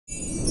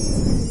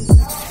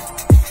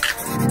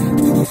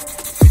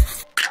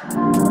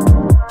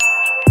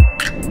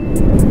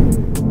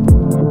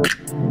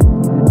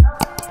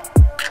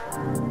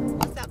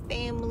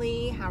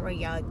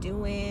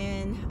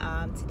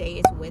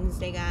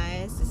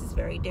this is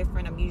very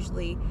different. I'm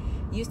usually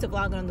used to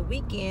vlogging on the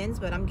weekends,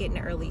 but I'm getting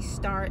an early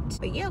start.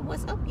 But yeah,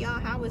 what's up, y'all?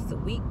 How is the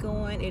week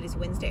going? It is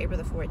Wednesday, April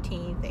the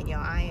 14th, and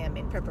y'all, I am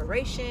in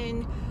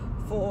preparation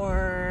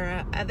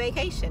for a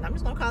vacation. I'm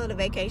just gonna call it a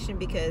vacation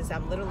because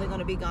I'm literally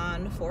gonna be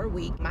gone for a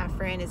week. My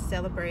friend is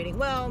celebrating,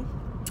 well,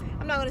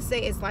 I'm not gonna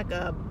say it's like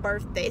a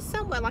birthday. It's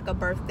somewhat like a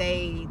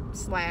birthday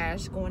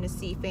slash going to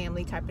see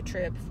family type of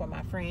trip for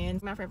my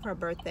friend. My friend for her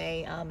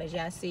birthday, as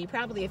y'all see,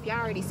 probably if y'all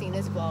already seen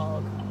this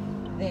vlog,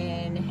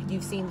 then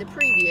you've seen the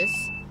previous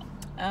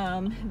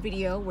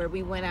video where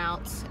we went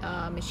out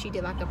and she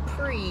did like a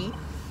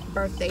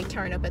pre-birthday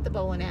turn up at the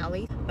bowling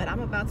alley. But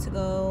I'm about to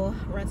go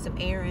run some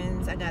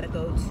errands. I gotta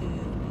go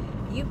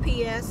to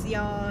UPS,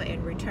 y'all,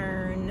 and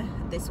return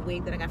this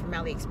wig that I got from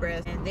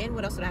AliExpress. And then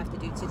what else do I have to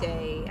do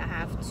today?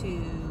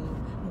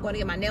 I'm going to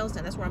get my nails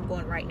done. That's where I'm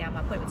going right now. My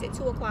appointment's at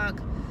 2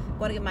 o'clock. I'm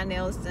going to get my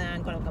nails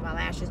done. Going to get my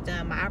lashes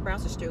done. My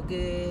eyebrows are still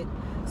good.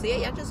 So yeah,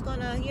 y'all just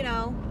gonna, you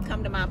know,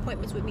 come to my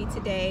appointments with me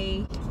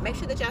today. Make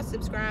sure that y'all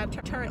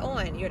subscribe, turn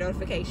on your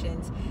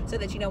notifications so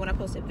that you know when I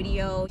post a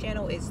video. The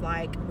channel is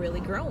like really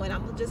growing. I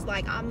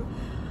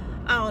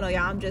don't know,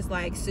 y'all. I'm just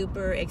like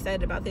super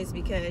excited about this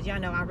because y'all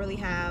know I really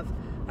have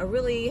a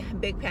really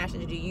big passion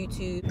to do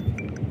YouTube.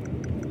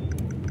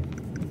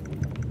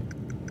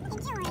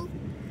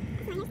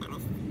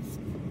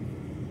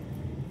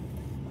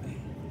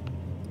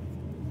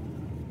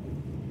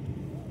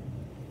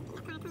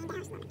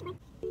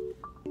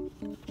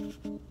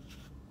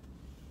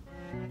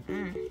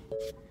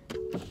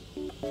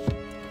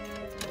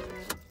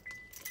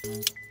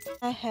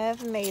 I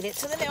have made it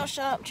to the nail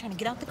shop. I'm trying to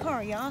get out the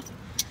car, y'all.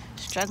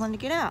 Struggling to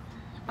get out.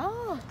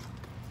 Oh,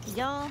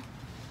 y'all,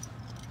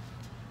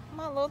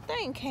 my little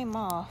thing came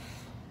off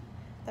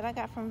that I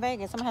got from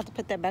Vegas. I'm gonna have to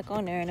put that back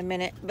on there in a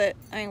minute, but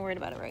I ain't worried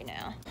about it right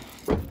now.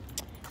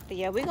 But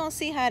yeah, we're gonna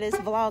see how this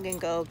vlogging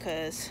go,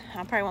 because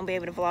I probably won't be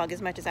able to vlog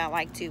as much as I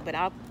like to, but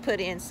I'll put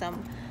in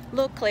some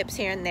little clips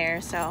here and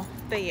there. So,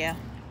 but yeah.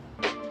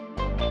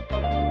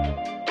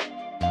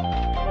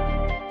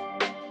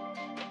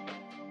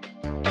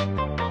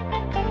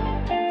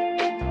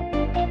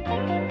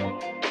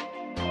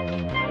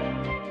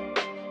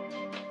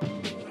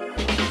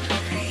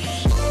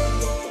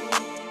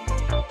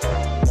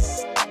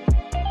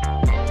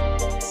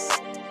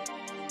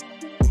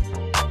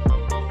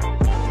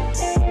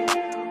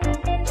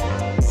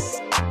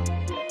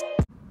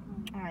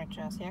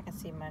 See, I can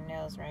see my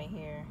nails right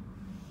here.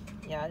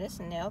 Yeah, this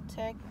nail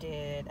tech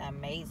did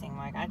amazing.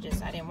 Like, I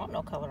didn't want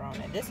no color on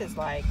it. This is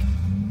like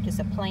just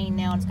a plain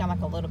nail. It's got like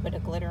a little bit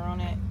of glitter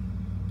on it.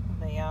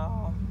 But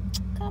y'all,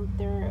 come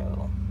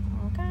through,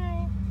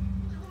 okay?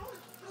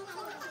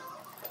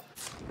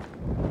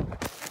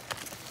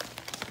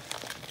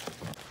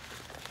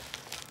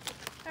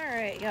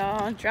 Alright,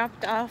 y'all,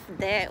 dropped off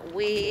that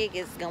wig.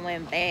 Is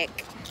going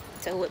back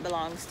to who it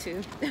belongs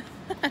to.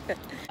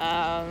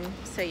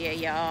 So yeah,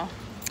 y'all,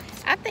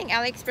 I think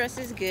AliExpress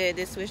is good.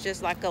 This was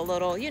just like a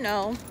little, you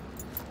know,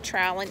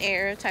 trial and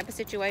error type of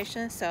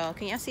situation. So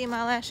can y'all see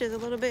my lashes a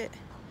little bit?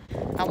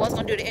 I was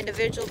gonna do the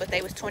individual, but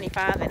they was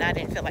 $25 and I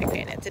didn't feel like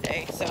paying it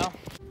today. So I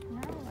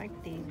like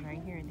these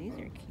right here. These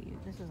are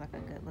cute. This is like a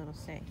good little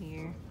set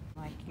here.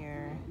 Like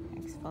your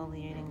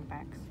exfoliating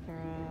back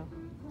scrub.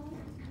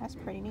 That's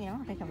pretty neat. I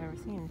don't think I've ever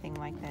seen anything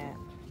like that.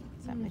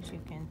 Something that you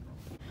can.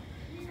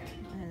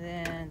 And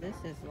then this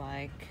is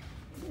like,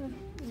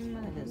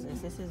 what is this?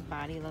 This is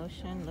body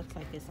lotion. Looks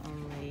like it's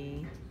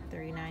only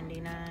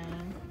 $3.99.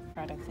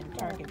 Products in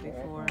Target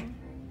before.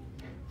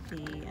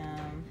 The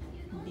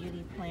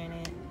Beauty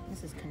Planet.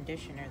 This is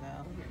conditioner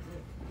though.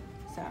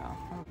 So,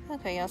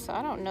 okay, y'all. So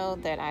I don't know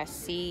that I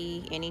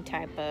see any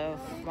type of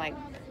like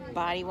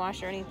body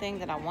wash or anything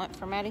that I want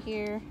from out of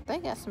here. They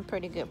got some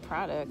pretty good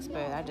products,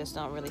 but I just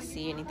don't really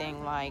see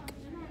anything like,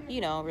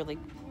 you know, really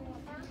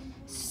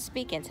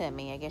speaking to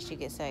me, I guess you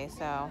could say.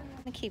 So I'm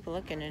gonna keep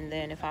looking, and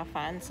then if I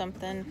find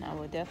something, I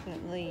will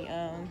definitely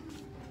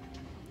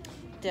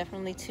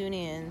tune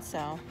in.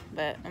 So,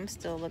 but I'm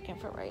still looking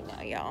for right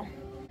now, y'all.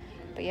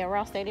 But yeah,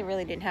 Ross, they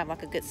really didn't have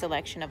like a good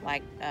selection of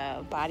like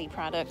body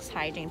products,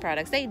 hygiene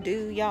products. They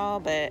do, y'all,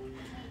 but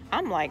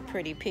I'm like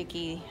pretty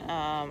picky.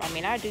 I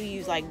mean, I do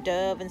use like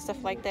Dove and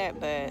stuff like that,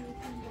 but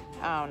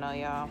I don't know,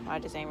 y'all. I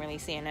just ain't really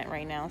seeing that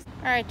right now.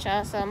 All right,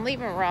 y'all, so I'm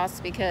leaving Ross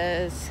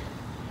because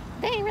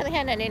they ain't really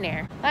had nothing in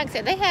there. Like I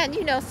said, they had,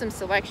 you know, some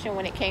selection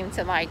when it came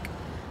to like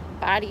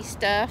body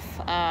stuff,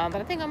 but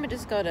I think I'm gonna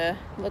just go to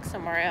look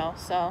somewhere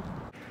else. So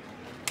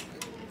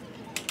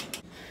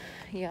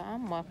yeah,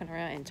 I'm walking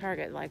around in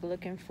Target like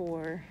looking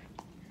for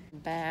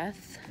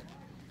bath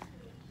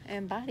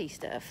and body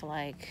stuff.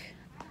 Like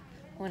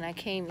when I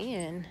came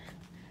in,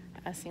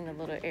 I seen a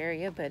little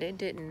area, but it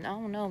didn't, I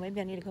don't know,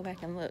 maybe I need to go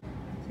back and look.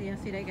 So y'all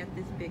see they got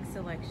this big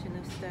selection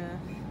of stuff.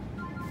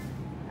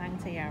 I can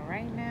tell y'all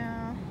right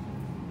now,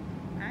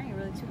 I ain't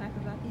really too hype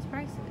about these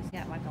prices.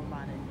 Got like a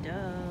lot of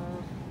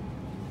Dove,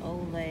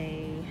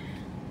 Olay,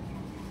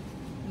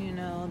 you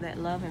know, that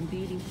Love and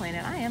Beauty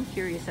Planet. I am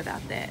curious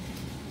about that.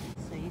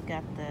 So you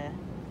got the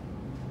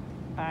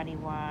body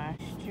wash.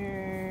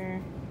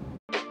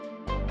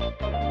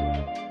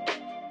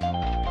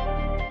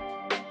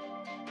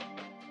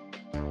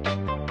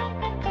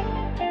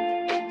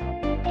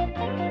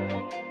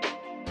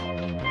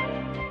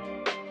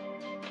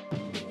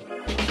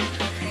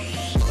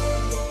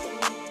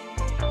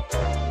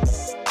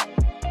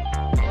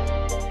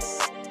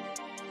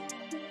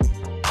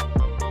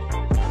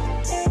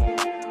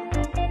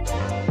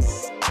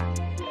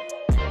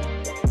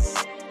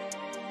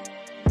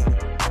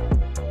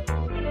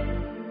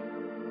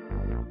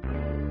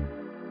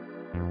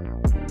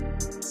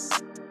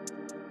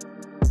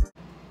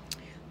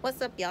 What's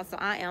up, y'all? So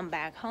I am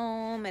back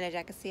home, and as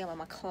y'all can see, I'm in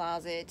my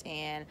closet,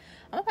 and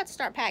I'm about to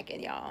start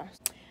packing, y'all.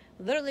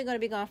 Literally gonna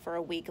be gone for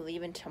a week,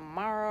 leaving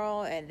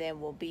tomorrow, and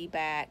then we'll be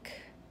back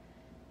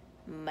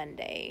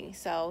Monday.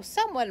 So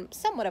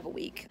somewhat of a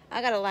week.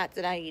 I got a lot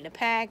that I need to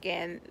pack,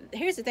 and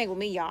here's the thing with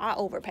me, y'all. I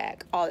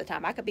overpack all the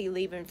time. I could be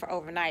leaving for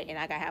overnight, and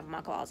I gotta have in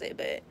my closet,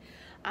 but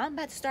I'm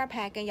about to start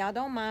packing. Y'all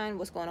don't mind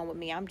what's going on with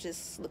me. I'm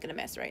just looking a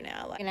mess right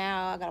now. Like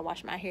now, I gotta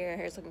wash my hair.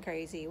 Hair's looking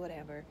crazy,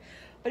 whatever.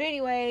 But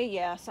anyway,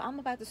 yeah, so I'm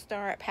about to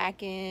start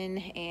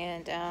packing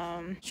and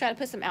try to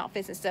put some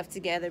outfits and stuff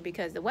together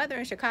because the weather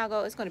in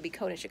Chicago, it's going to be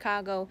cold in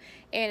Chicago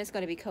and it's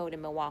going to be cold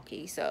in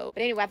Milwaukee. So,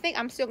 but anyway, I think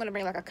I'm still going to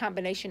bring like a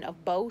combination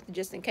of both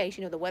just in case,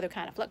 you know, the weather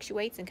kind of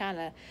fluctuates and kind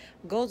of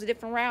goes a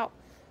different route.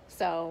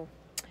 So,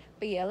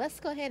 but yeah,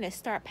 let's go ahead and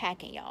start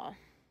packing, y'all.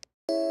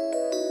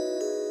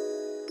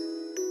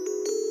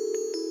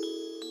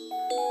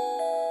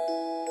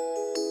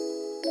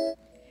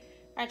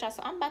 Alright, y'all,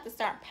 so I'm about to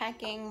start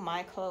packing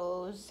my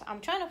clothes. I'm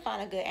trying to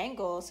find a good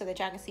angle so that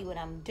y'all can see what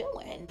I'm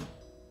doing.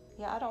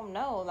 Yeah, I don't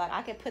know. Like,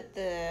 I could put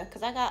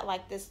because I got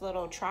like this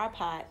little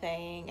tripod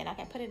thing and I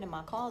can put it in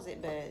my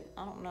closet, but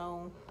I don't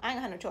know. I ain't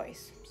gonna have no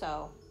choice.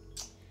 So,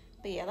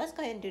 but yeah, let's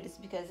go ahead and do this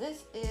because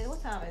this is,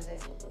 what time is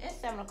it? It's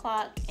 7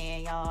 o'clock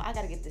and y'all, I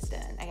gotta get this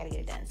done. I gotta get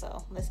it done,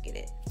 so let's get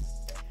it.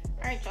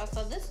 Alright, y'all,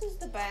 so this is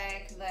the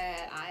bag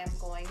that I am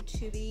going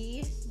to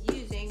be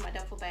using, my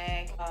duffel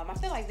bag. I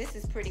feel like this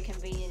is pretty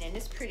convenient and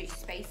it's pretty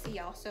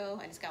spacey also,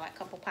 and it's got like a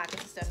couple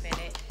pockets and stuff in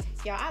it.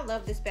 Y'all, I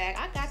love this bag.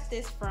 I got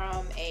this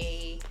from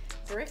a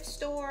thrift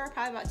store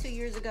probably about 2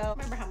 years ago. I don't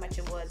remember how much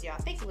it was, y'all.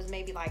 I think it was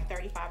maybe like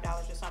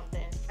 $35 or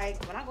something.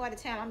 Like when I go out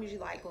of town, I'm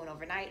usually like going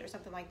overnight or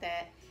something like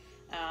that.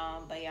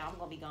 But yeah, I'm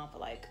gonna be gone for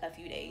like a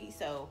few days.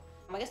 So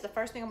I guess the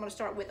first thing I'm gonna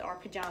start with are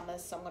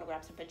pajamas. So I'm gonna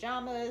grab some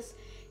pajamas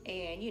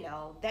and you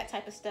know, that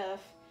type of stuff.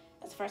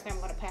 That's the first thing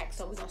I'm gonna pack,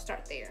 so we're gonna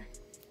start there.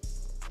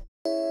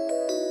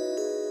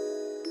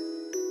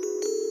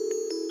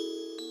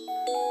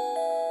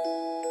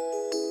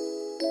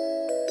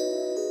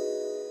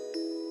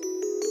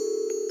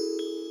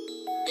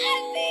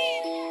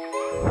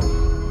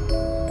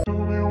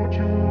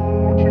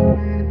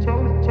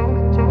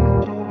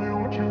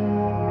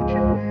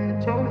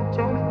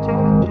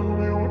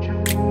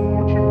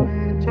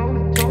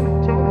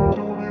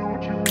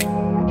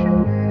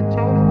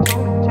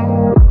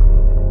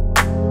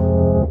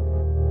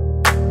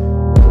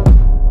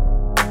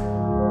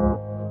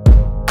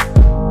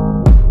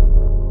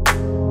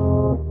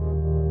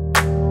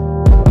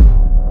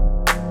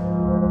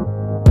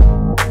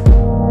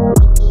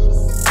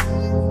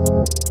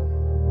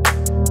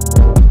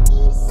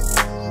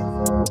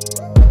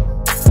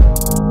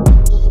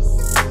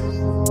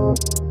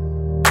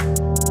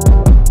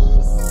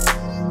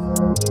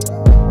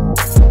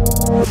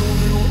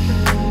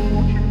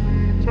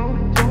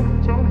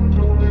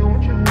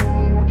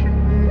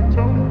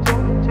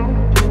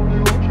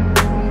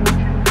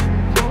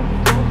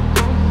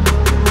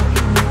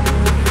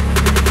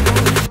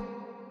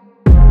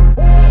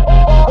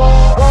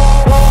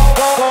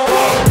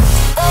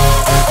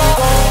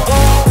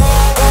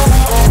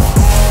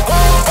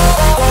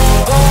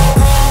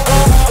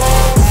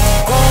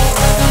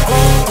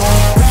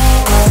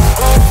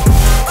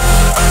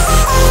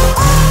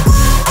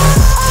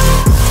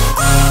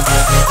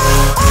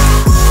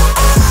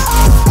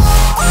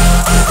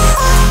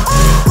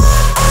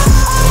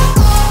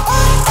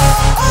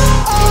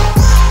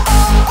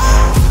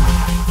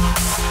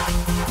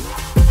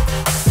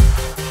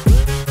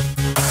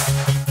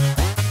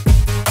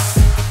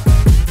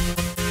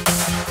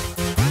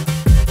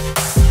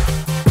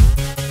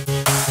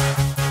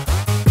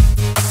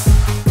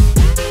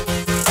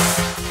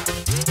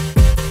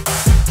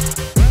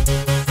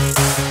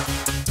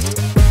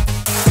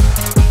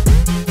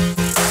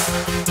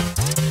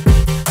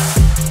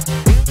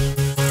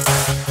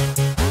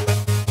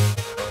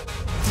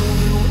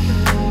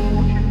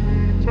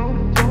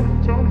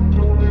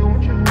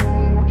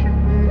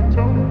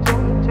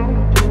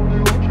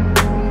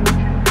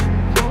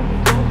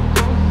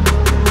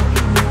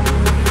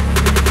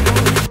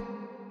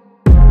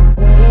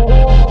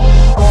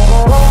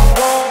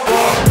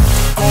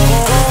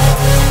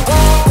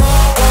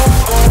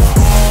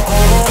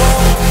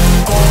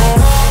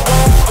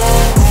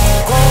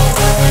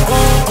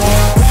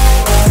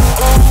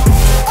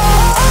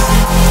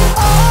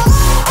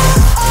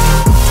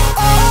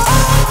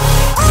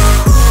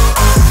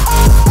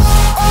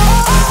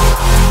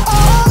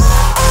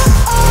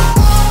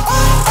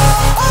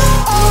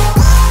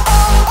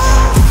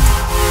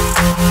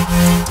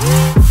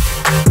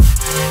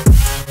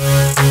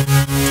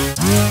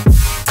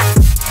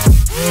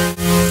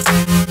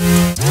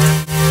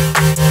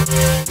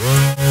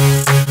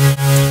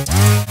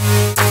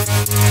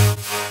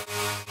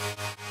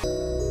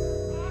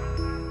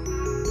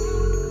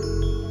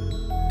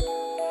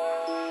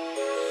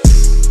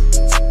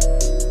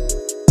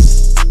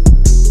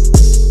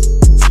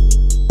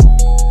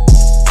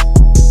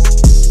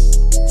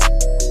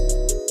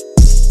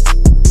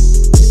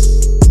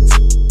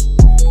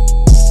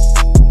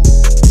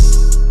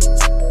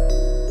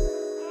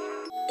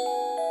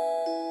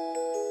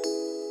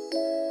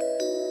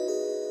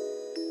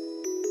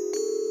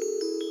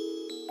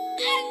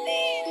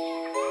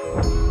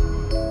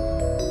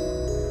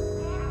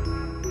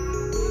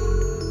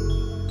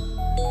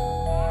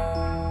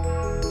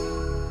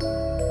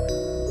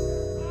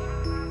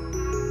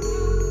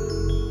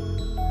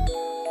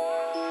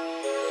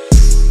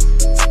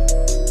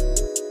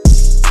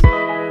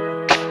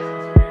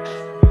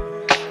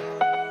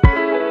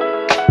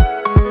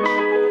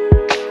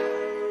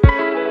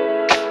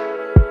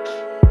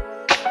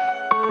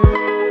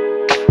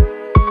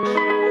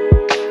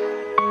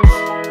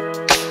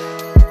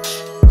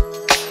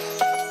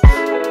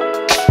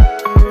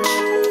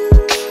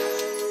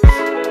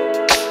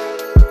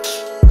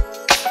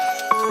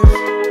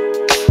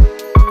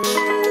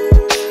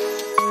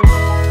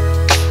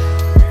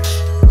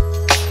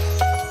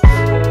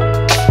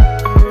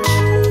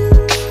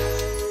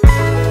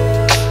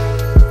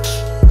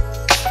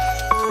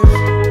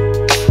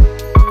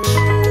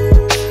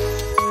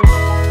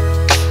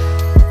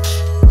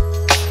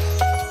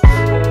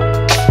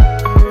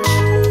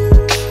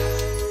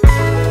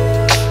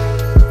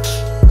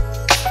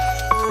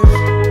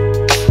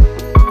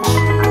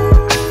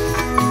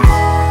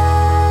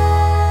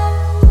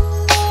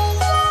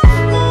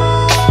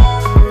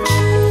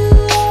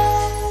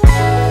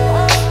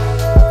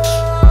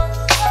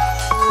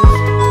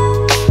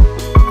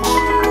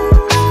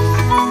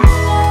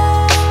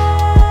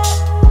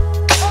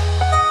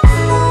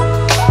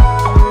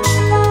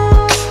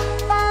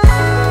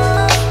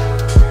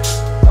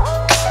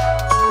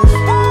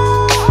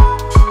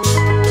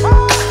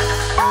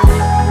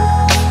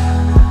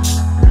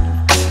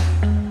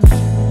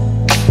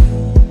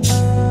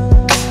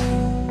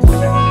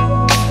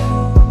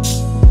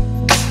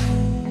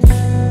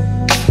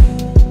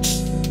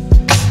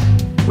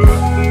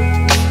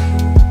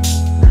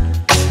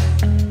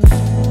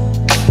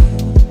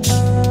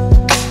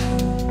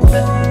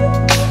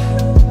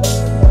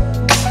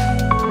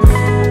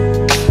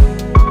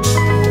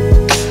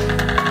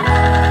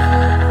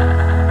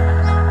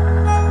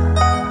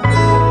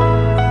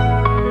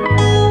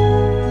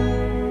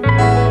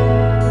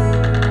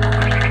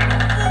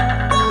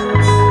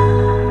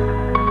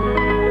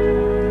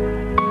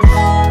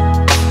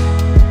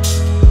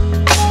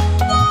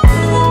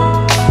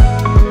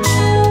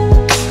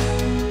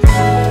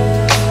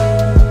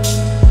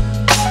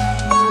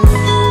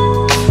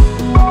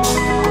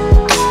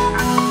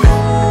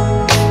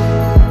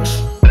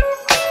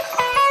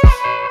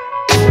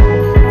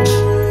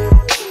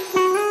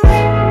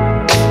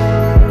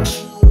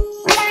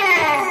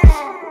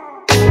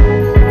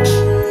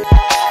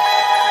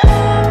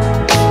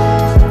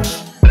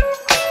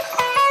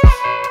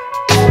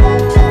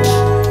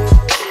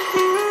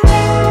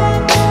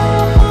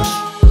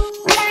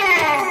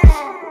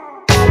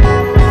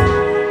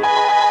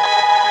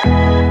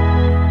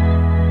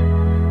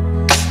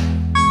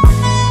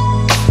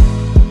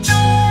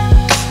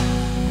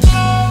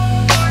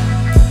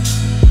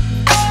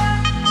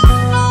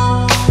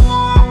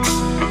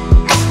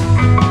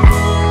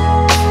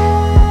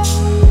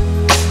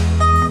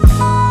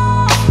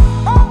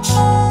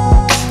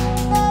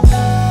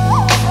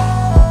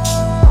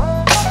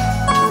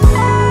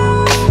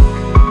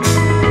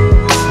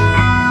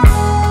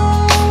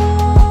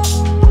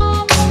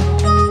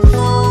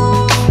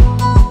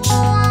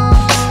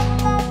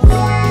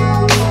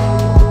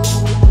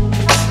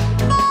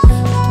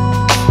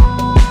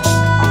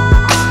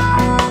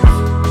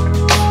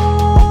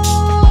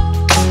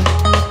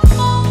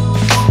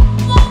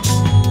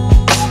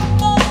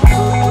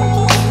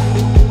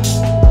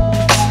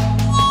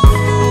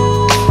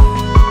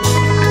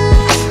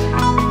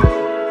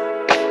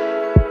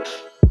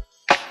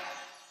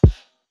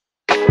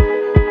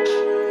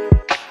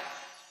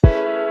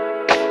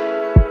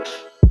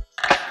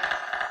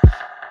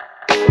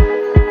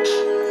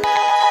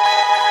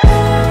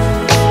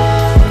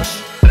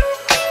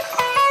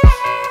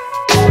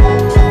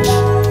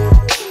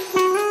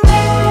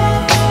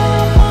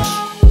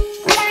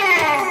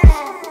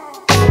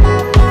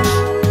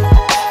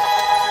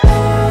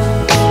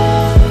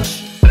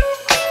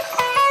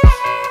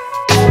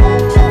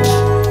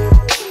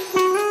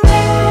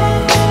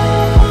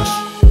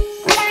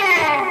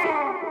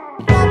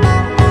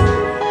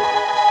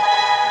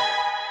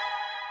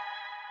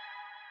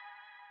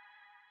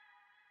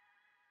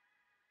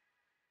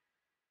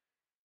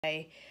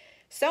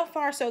 So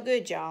far so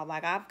good, y'all.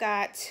 Like, I've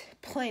got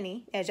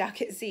plenty, as y'all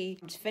can see.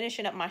 I'm just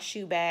finishing up my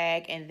shoe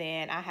bag, and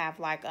then I have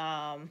like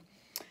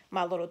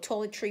my little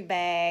toiletry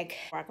bag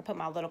where I can put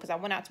my little, because I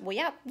went out to, well,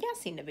 y'all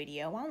seen the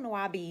video. I don't know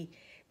why I be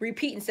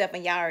repeating stuff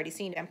and y'all already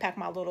seen it. I'm packing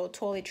my little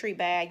toiletry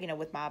bag, you know,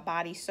 with my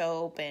body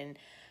soap and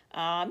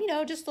you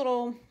know, just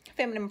little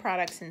feminine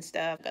products and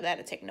stuff.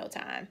 That'll take no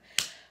time.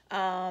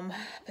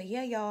 But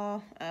yeah,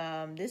 y'all,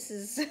 this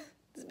has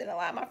been a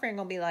lot. My friend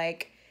gonna be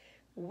like,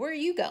 where are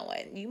you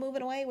going? You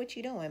moving away? What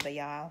you doing? But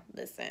y'all,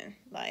 listen,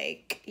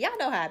 like, y'all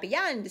know how I be.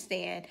 Y'all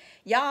understand.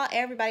 Y'all,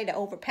 everybody that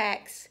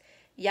overpacks,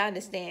 y'all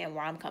understand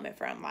where I'm coming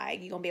from.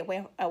 Like, you're gonna be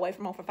away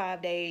from home for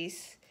 5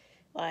 days.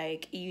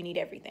 Like, you need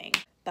everything.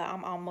 But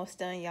I'm almost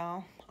done,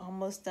 y'all.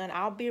 Almost done.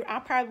 I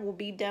probably will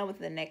be done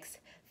within the next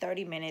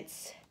 30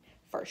 minutes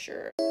for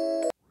sure.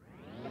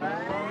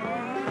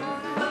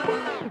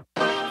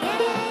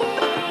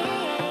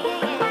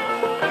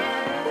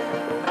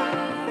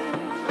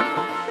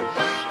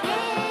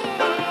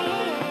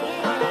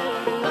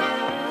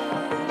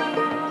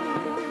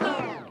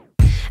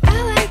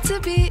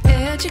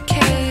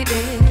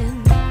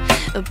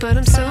 But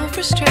I'm so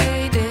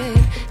frustrated.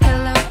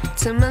 Hello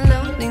to my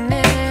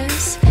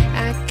loneliness.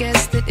 I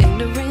guess that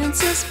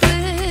ignorance is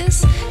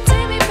bliss.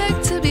 Take me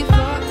back to before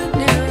I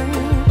knew.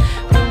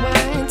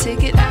 Rewind,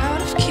 take it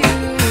out of cue.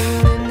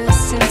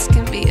 Innocence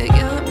can be a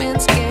young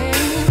man's game.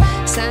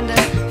 Signed up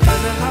for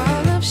the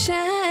hall of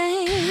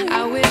shame.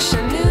 I wish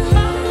I knew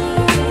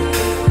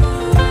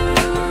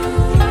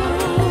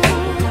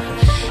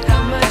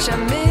how much I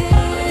miss.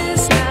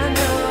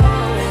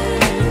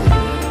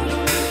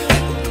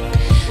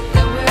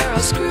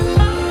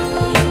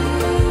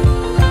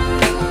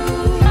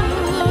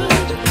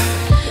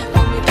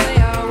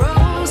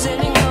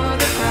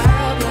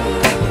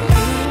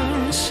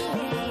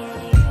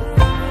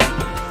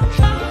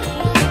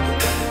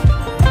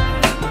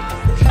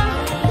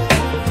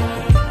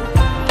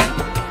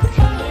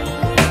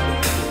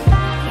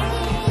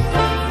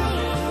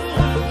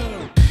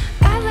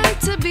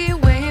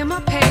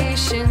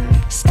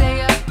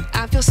 Stay up,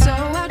 I feel so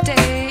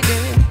outdated.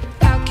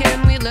 How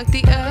can we look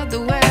the other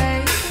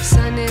way?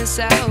 Sun is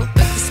out, but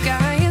the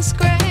sky is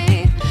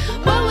gray.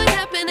 What would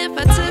happen if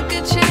I took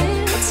a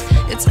chance?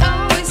 It's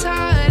always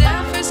hard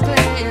at first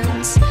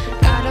glance.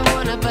 I don't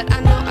wanna, but I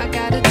know I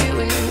gotta do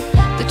it.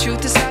 The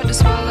truth is hard to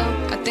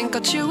swallow, I think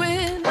I'll chew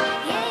it.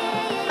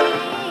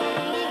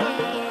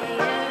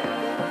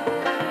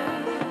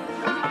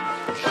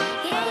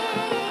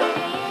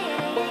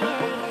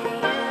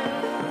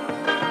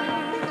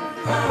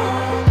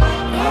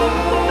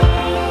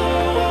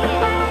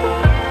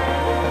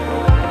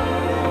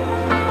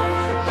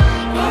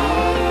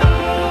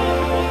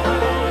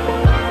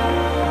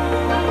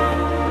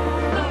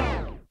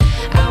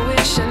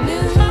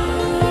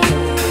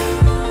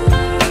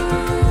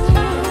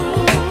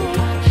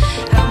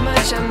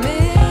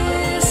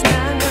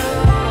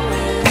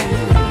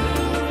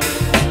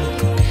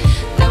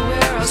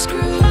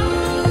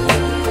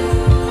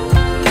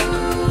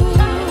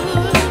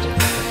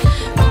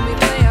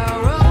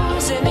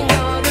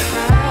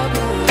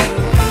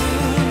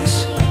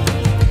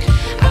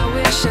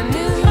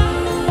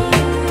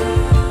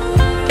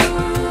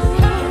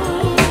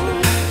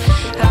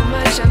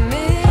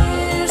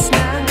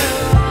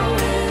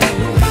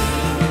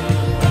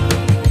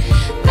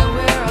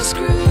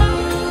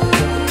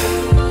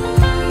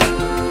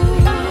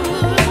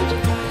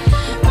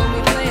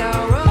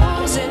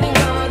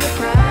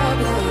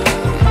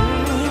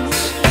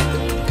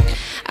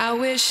 I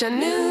wish I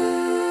knew.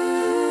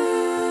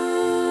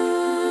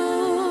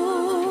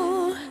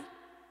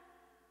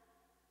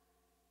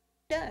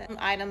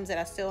 Items that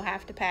I still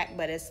have to pack,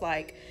 but it's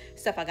like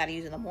stuff I gotta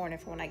use in the morning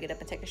for when I get up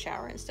and take a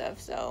shower and stuff.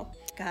 So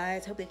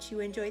guys, hope that you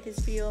enjoyed this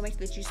video. Make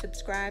sure that you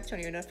subscribe, turn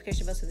on your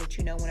notification bell so that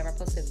you know whenever I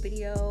post a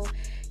video.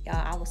 Y'all,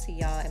 I will see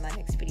y'all in my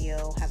next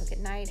video. Have a good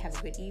night, have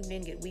a good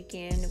evening, good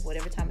weekend,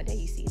 whatever time of day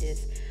you see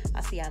this.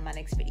 I'll see y'all in my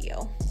next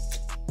video.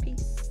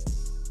 Peace.